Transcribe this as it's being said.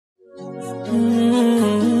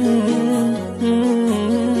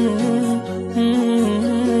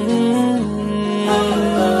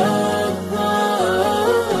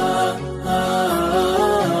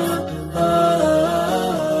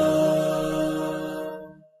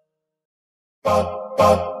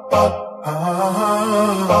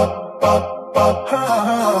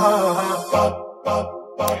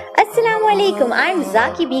I'm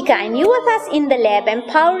Bhika and you with us in the lab,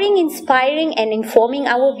 empowering, inspiring and informing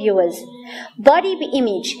our viewers. Body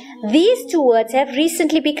image. These two words have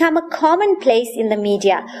recently become a commonplace in the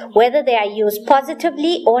media, whether they are used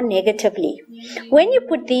positively or negatively. When you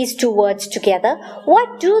put these two words together,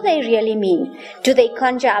 what do they really mean? Do they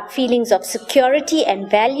conjure up feelings of security and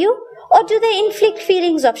value? Or do they inflict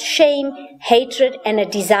feelings of shame, hatred and a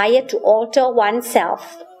desire to alter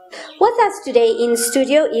oneself? With us today in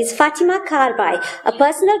studio is Fatima Kharbai, a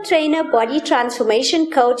personal trainer, body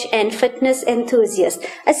transformation coach and fitness enthusiast.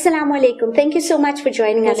 Assalamu alaikum. Thank you so much for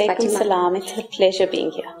joining us, Fatima. Alaikum salam. It's a pleasure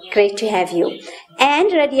being here. Great to have you.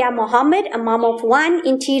 And Radhiyya Mohamed, a mom of one,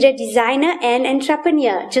 interior designer and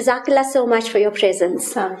entrepreneur. Jazakallah so much for your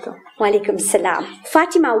presence. Walaikum salam.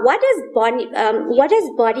 Fatima, what does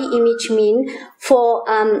body image mean for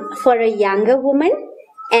a younger woman?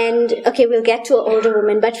 And, okay, we'll get to an older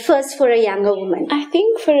woman, but first for a younger woman. I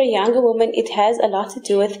think for a younger woman, it has a lot to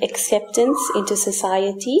do with acceptance into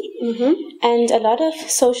society and a lot of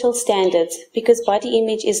social standards, because body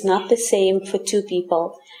image is not the same for two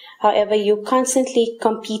people. However, you're constantly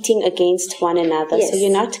competing against one another, yes. So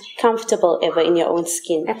you're not comfortable ever in your own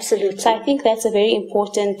skin. Absolutely. So I think that's a very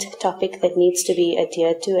important topic that needs to be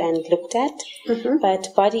adhered to and looked at.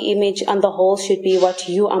 But body image on the whole should be what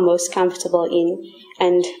you are most comfortable in,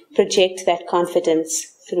 and project that confidence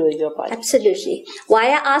through your body. Absolutely. Why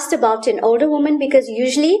I asked about an older woman, because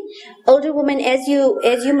usually older women, as you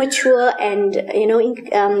mature and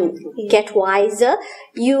get wiser,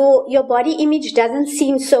 your body image doesn't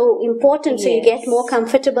seem so important, so you get more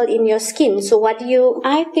comfortable in your skin. So what do you...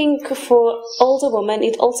 I think for older women,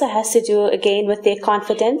 it also has to do again with their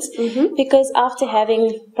confidence, because after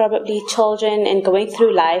having probably children and going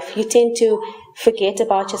through life, you tend to forget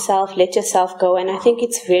about yourself, let yourself go. And I think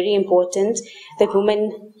it's very important that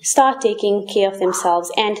women start taking care of themselves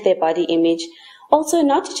and their body image. Also,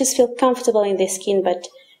 not to just feel comfortable in their skin, but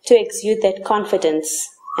to exude that confidence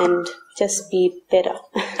and just be better.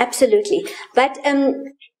 Absolutely. But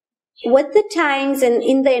with the times and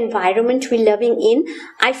in the environment we're living in,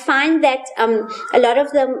 I find that a lot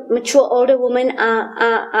of the mature older women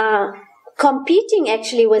are competing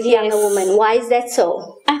actually with younger women. Why is that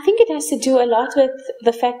so? I think it has to do a lot with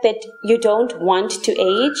the fact that you don't want to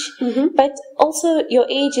age, but also your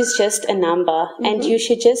age is just a number, and you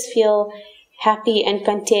should just feel happy and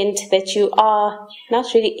content that you are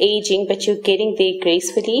not really aging, but you're getting there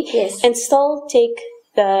gracefully, and still take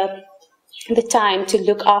the time to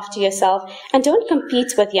look after yourself, and don't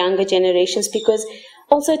compete with younger generations, because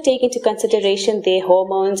also take into consideration their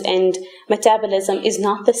hormones and metabolism is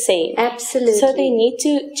not the same. Absolutely. So they need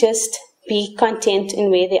to just be content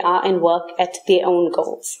in where they are and work at their own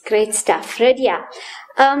goals. Great stuff. Radhiyya,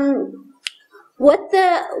 with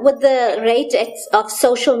the rate of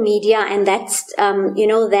social media and that's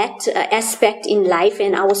that aspect in life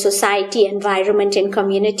and our society, environment and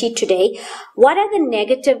community today, what are the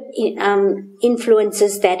negative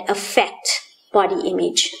influences that affect body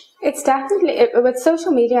image? It's definitely, with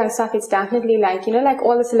social media and stuff, it's definitely like, like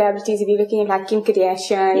all the celebrities, if you're looking at like Kim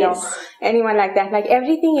Kardashian or anyone like that, like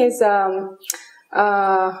everything is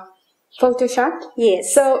photoshopped.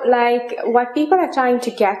 Yes. So like what people are trying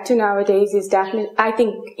to get to nowadays is definitely, I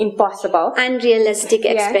think, impossible. Unrealistic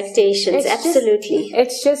expectations. Absolutely.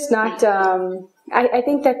 It's just not, I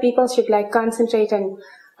think that people should like concentrate on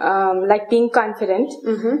like being confident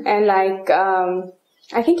and like,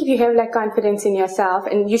 I think if you have like confidence in yourself,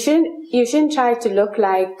 and you shouldn't try to look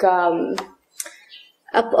like a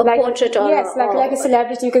portrait or like a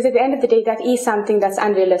celebrity, because at the end of the day that is something that's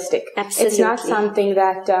unrealistic. Absolutely. It's not something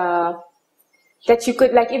that that you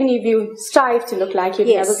could, like, even if you strive to look like, you'd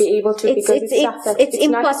never be able to, because it's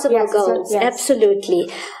impossible goals. Absolutely.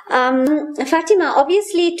 Fatima,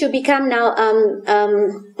 obviously to become now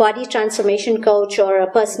body transformation coach or a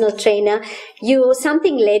personal trainer,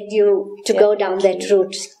 something led you to go down that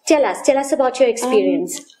route. Tell us about your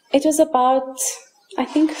experience. It was about, I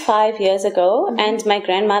think, 5 years ago, and my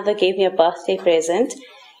grandmother gave me a birthday present,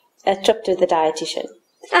 a trip to the dietitian.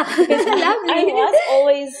 Lovely. I was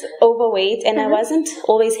always overweight, and I wasn't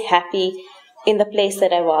always happy in the place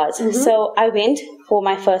that I was. So I went for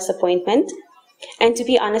my first appointment, and to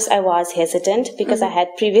be honest, I was hesitant because I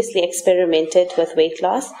had previously experimented with weight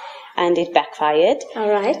loss, and it backfired. All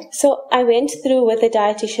right. So I went through with the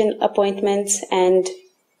dietitian appointments, and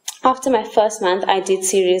after my first month, I did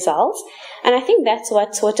see results. And I think that's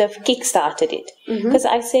what sort of kick-started it. Because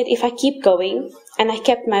I said if I keep going and I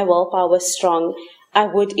kept my willpower strong, I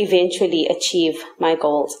would eventually achieve my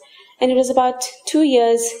goals. And it was about 2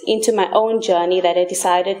 years into my own journey that I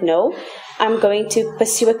decided, no, I'm going to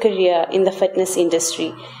pursue a career in the fitness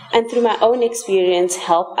industry. And through my own experience,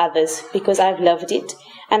 help others, because I've loved it.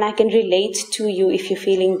 And I can relate to you if you're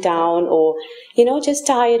feeling down or, you know, just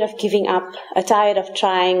tired of giving up, tired of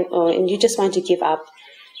trying, and you just want to give up.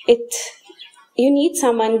 You need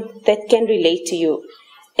someone that can relate to you.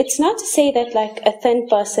 It's not to say that like a thin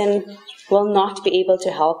person will not be able to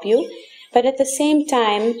help you, but at the same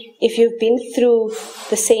time, if you've been through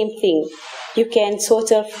the same thing, you can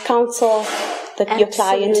sort of counsel your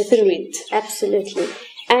client through it. Absolutely.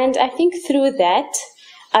 And I think through that,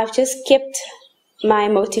 I've just kept my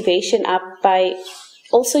motivation up by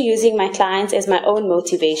also using my clients as my own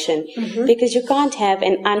motivation, because you can't have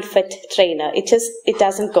an unfit trainer. It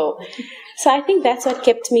doesn't go. So I think that's what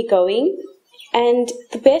kept me going. And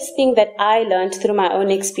the best thing that I learned through my own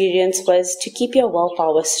experience was to keep your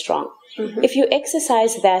willpower strong. If you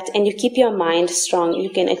exercise that and you keep your mind strong, you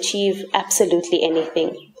can achieve absolutely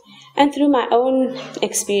anything. And through my own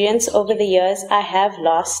experience over the years, I have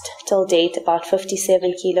lost till date about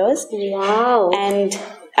 57 kilos. Wow. And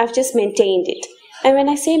I've just maintained it. And when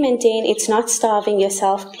I say maintain, it's not starving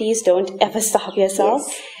yourself. Please don't ever starve yourself.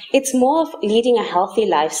 Yes. It's more of leading a healthy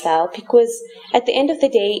lifestyle, because at the end of the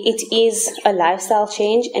day, it is a lifestyle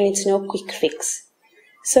change and it's no quick fix.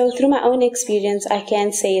 So through my own experience, I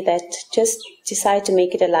can say that just decide to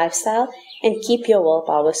make it a lifestyle and keep your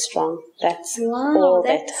willpower strong. That's all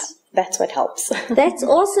that's what helps. That's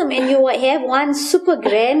awesome. And you have one super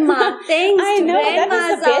grandma. Thanks. I know, that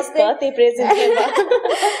was the best birthday present ever.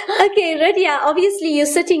 Okay, Radhiyya, obviously you're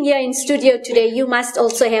sitting here in studio today. You must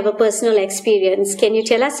also have a personal experience. Can you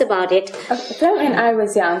tell us about it? From when I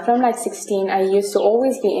was young, from like 16, I used to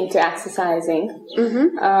always be into exercising.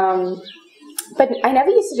 But I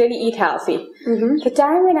never used to really eat healthy. The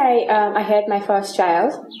time when I had my first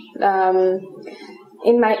child,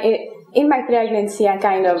 in my pregnancy, I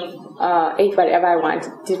kind of ate whatever I want,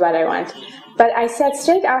 did what I want. But I said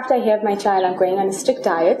straight after I have my child, I'm going on a strict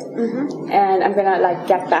diet, and I'm gonna like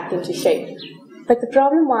get back into shape. But the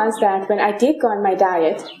problem was that when I did go on my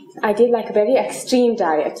diet, I did like a very extreme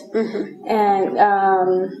diet, and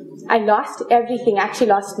I lost everything. Actually,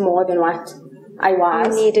 lost more than what I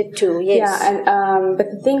was. You needed to, yes. Yeah, and but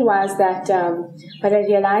the thing was that what I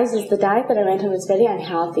realized is the diet that I went on was very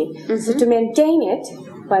unhealthy. So to maintain it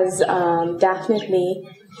was definitely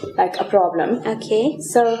like a problem. Okay.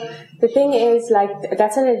 So the thing is, like,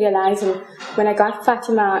 that's what I realized when I got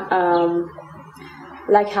Fatima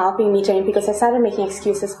like helping me train, because I started making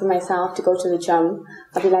excuses for myself to go to the gym.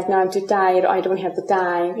 I'll be like, no, I'm too tired, or I don't have the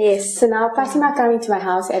time. Yes. So now Fatima coming to my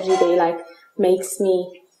house every day like makes me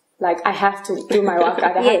like I have to do my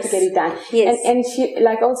workout. I have to get it done. Yes. And she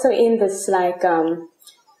like also in this like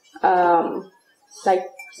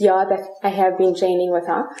year that I have been training with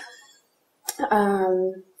her,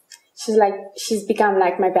 she's become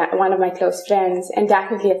like one of my close friends, and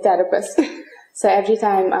definitely a therapist. So every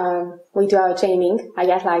time we do our training, I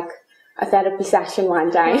get like a therapy session one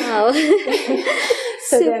time. Wow.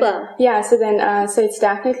 Super. So it's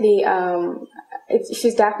definitely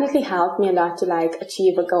she's definitely helped me a lot to like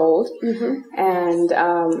achieve a goal. And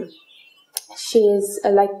she's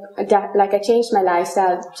like I changed my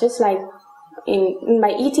lifestyle, just like in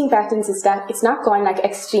my eating patterns is that it's not going like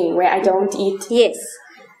extreme where I don't eat. Yes.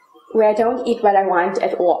 Where I don't eat what I want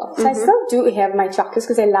at all. So I still do have my chocolates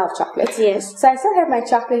because I love chocolates. Yes. So I still have my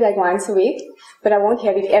chocolate like once a week, but I won't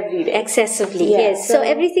have it every day. Excessively, yes. So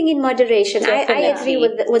everything in moderation. I agree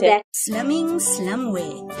with that. Slimming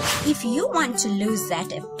Slimway. If you want to lose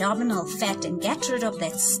that abdominal fat and get rid of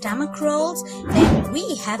that stomach rolls, then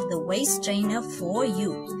we have the waist trainer for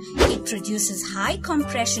you. It produces high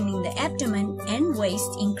compression in the abdomen and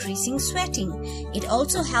waist, increasing sweating. It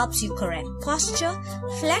also helps you correct posture,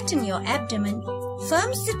 flatten your abdomen,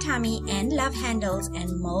 firms the tummy and love handles,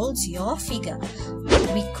 and molds your figure.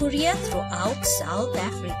 We courier throughout South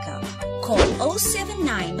Africa. Call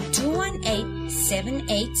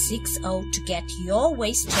 079-218-7860 to get your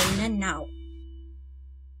waist trainer now.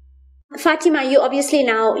 Fatima, you're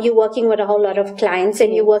working with a whole lot of clients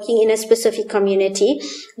and you're working in a specific community.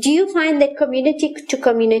 Do you find that community to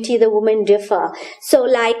community the women differ? So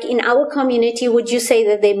like in our community, would you say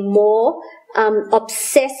that they're more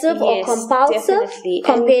obsessive or compulsive definitely.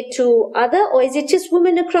 compared to other, or is it just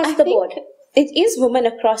women across the board? it is women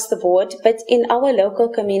across the board, but in our local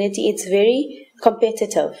community, it's very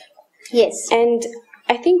competitive. Yes. And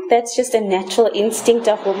I think that's just a natural instinct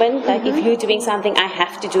of women. Like, if you're doing something, I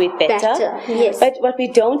have to do it better. Yes. But what we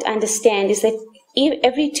don't understand is that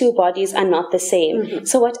every two bodies are not the same.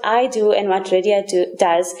 So what I do and what Radhiyya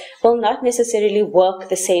does will not necessarily work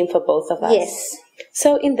the same for both of us. Yes.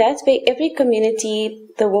 So in that way, every community,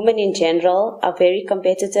 the women in general, are very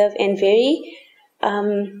competitive and very,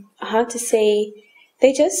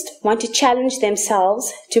 they just want to challenge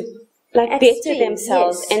themselves to better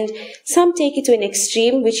themselves. Yes. And some take it to an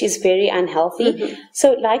extreme, which is very unhealthy.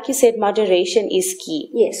 So like you said, moderation is key.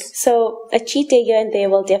 Yes. So a cheat day here and there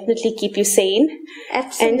will definitely keep you sane.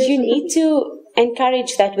 Absolutely. And you need to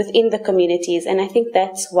encourage that within the communities. And I think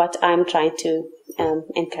that's what I'm trying to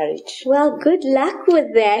encourage. Well, good luck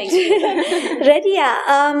with that. Radhiyya,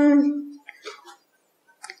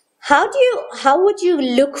 how would you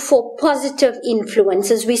look for positive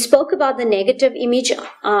influences? We spoke about the negative image,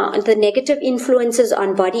 the negative influences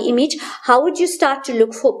on body image. How would you start to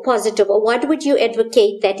look for positive, or what would you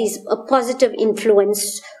advocate that is a positive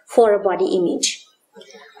influence for a body image?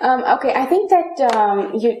 Okay, I think that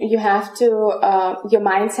you have to, your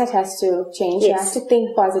mindset has to change. Yes. You have to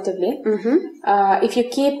think positively. If you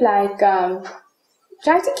keep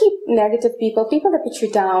try to keep negative people that put you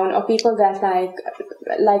down, or people that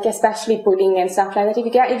like especially bullying and stuff like that. If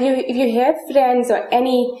you have friends or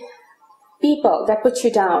any people that put you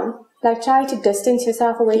down, try to distance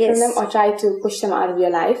yourself away from them, or try to push them out of your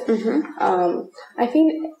life. I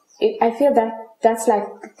feel that that's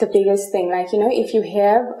the biggest thing. If you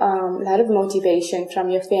have a lot of motivation from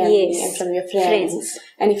your family and from your friends,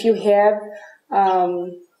 and if you have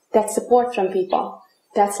that support from people,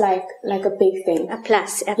 that's like a big thing. A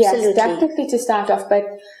plus, absolutely. Yes, definitely to start off. But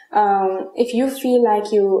if you feel like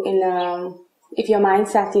if your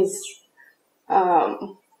mindset is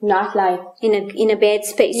not in a bad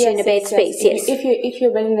space, yes, you're in a bad space. Yes. If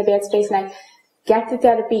you're in a bad space, get the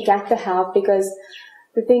therapy, get the help, because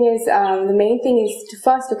the thing is, the main thing is to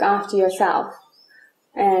first look after yourself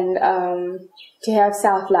and to have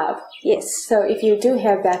self-love. Yes. So if you do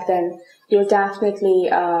have that, then you'll definitely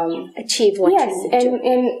achieve what you need to.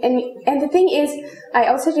 And the thing is, I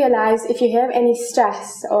also realize if you have any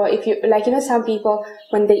stress, or if you some people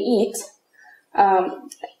when they eat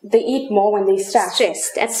more when they stress.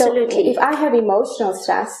 Stressed, absolutely. So if I have emotional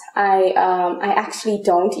stress, I actually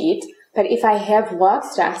don't eat. But if I have work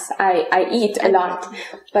stress, I eat a lot.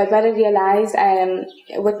 But what I realized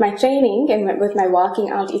with my training and with my working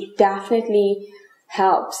out, it definitely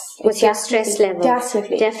helps. With your stress level.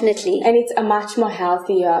 Definitely. And it's a much more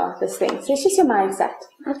healthier, this thing. So it's just your mindset.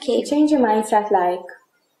 Okay. You change your mindset,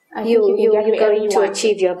 you're going to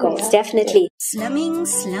achieve your goals. Definitely. Slimming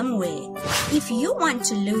Slim Way. If you want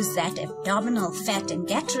to lose that abdominal fat and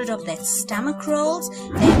get rid of that stomach rolls,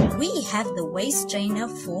 then we have the waist trainer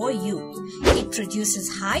for you. It produces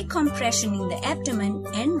high compression in the abdomen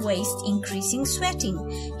and waist, increasing sweating.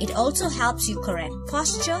 It also helps you correct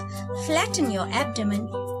posture, flatten your abdomen,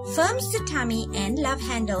 firms the tummy and love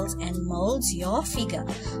handles, and molds your figure.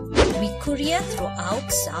 We courier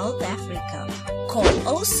throughout South Africa. Call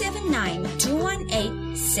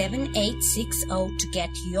 079-218-7860 to get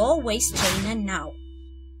your waist trainer now.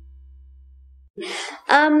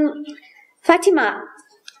 Fatima,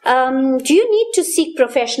 do you need to seek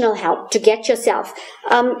professional help to get yourself?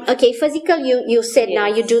 Okay, physical, you said now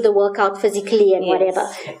you do the workout physically and whatever.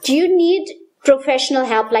 Do you need professional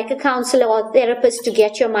help, like a counselor or therapist, to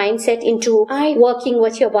get your mindset into working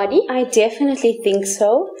with your body? I definitely think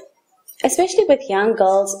so. Especially with young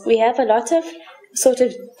girls, we have a lot of sort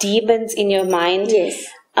of demons in your mind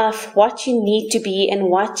of what you need to be, and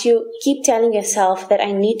what you keep telling yourself that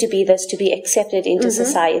I need to be this to be accepted into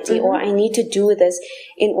society, or I need to do this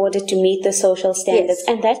in order to meet the social standards.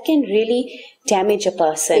 And that can really damage a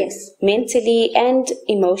person mentally and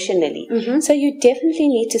emotionally. So you definitely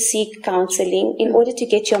need to seek counseling in order to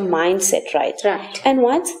get your mindset right. And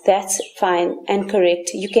once that's fine and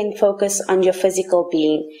correct, you can focus on your physical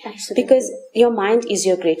being. Because your mind is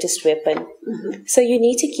your greatest weapon. So you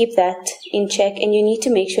need to keep that in check, and you need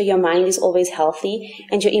to make sure your mind is always healthy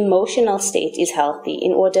and your emotional state is healthy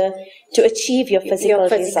in order to achieve your physical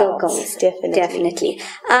results. Goals. Definitely.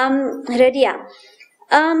 Radhiyya,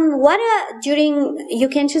 you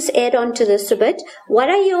can just add on to this a bit. What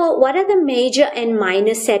are the major and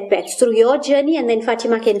minor setbacks through your journey, and then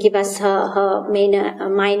Fatima can give us her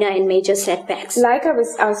minor and major setbacks. Like I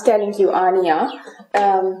was telling you earlier,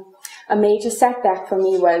 a major setback for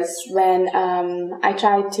me was when I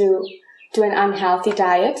tried to to an unhealthy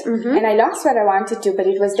diet, and I lost what I wanted to, but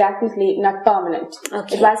it was definitely not permanent.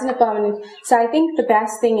 Okay. It wasn't a permanent. So I think the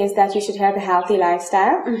best thing is that you should have a healthy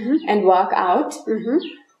lifestyle and work out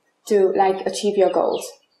to like achieve your goals.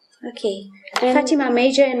 Okay. Fatima,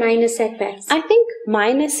 major and minor setbacks. I think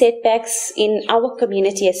minor setbacks in our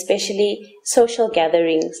community, especially social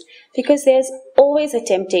gatherings, because there's always a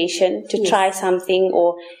temptation to try something,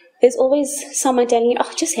 or there's always someone telling you,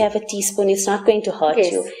 oh, just have a teaspoon, it's not going to hurt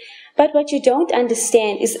you. But what you don't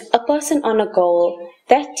understand is a person on a goal,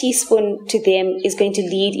 that teaspoon to them is going to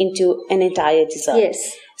lead into an entire dessert.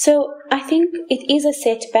 Yes. So I think it is a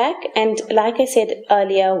setback, and like I said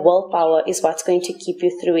earlier, willpower is what's going to keep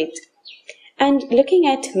you through it. And looking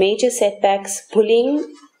at major setbacks,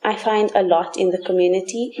 bullying, I find a lot in the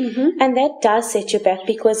community, and that does set you back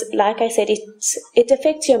because, like I said, it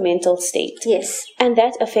affects your mental state. Yes. And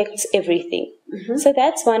that affects everything. So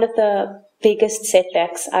that's one of the biggest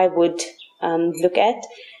setbacks I would look at,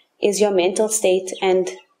 is your mental state, and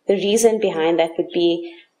the reason behind that would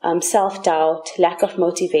be self-doubt, lack of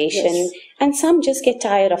motivation, and some just get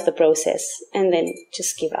tired of the process and then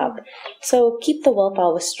just give up. So keep the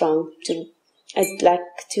willpower strong to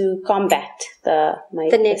combat the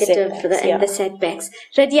negative and the setbacks.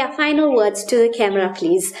 Radhiyya, final words to the camera,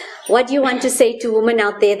 please. What do you want to say to women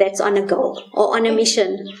out there that's on a goal or on a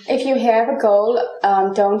mission? If you have a goal,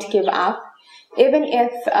 don't give up. Even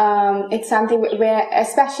if it's something where,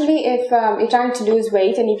 especially if you're trying to lose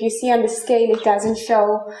weight and if you see on the scale it doesn't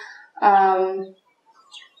show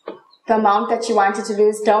the amount that you wanted to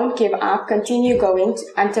lose, don't give up. Continue going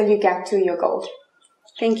until you get to your goal.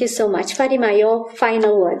 Thank you so much. Fatima, your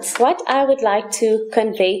final words. What I would like to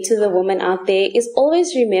convey to the woman out there is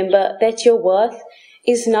always remember that your worth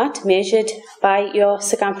is not measured by your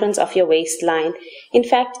circumference of your waistline. In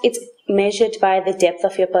fact, it's measured by the depth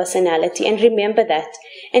of your personality, and remember that,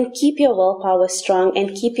 and keep your willpower strong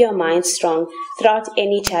and keep your mind strong throughout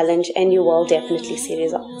any challenge, and you will definitely see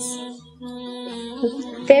results.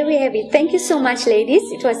 There we have it. Thank you so much, ladies.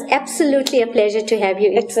 It was absolutely a pleasure to have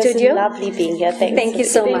you in studio. It was lovely being here. Thank you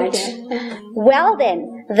so much. Well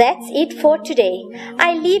then, that's it for today.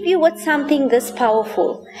 I leave you with something this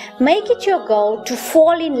powerful. Make it your goal to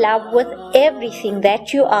fall in love with everything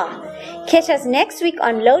that you are. Catch us next week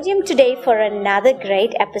on Lodium Today for another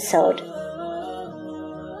great episode.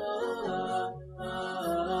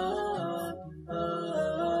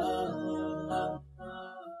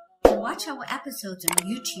 Watch our episodes on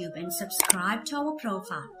YouTube and subscribe to our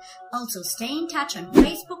profile. Also, stay in touch on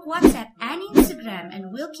Facebook, WhatsApp, and Instagram,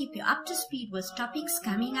 and we'll keep you up to speed with topics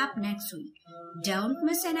coming up next week. Don't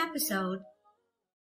miss an episode.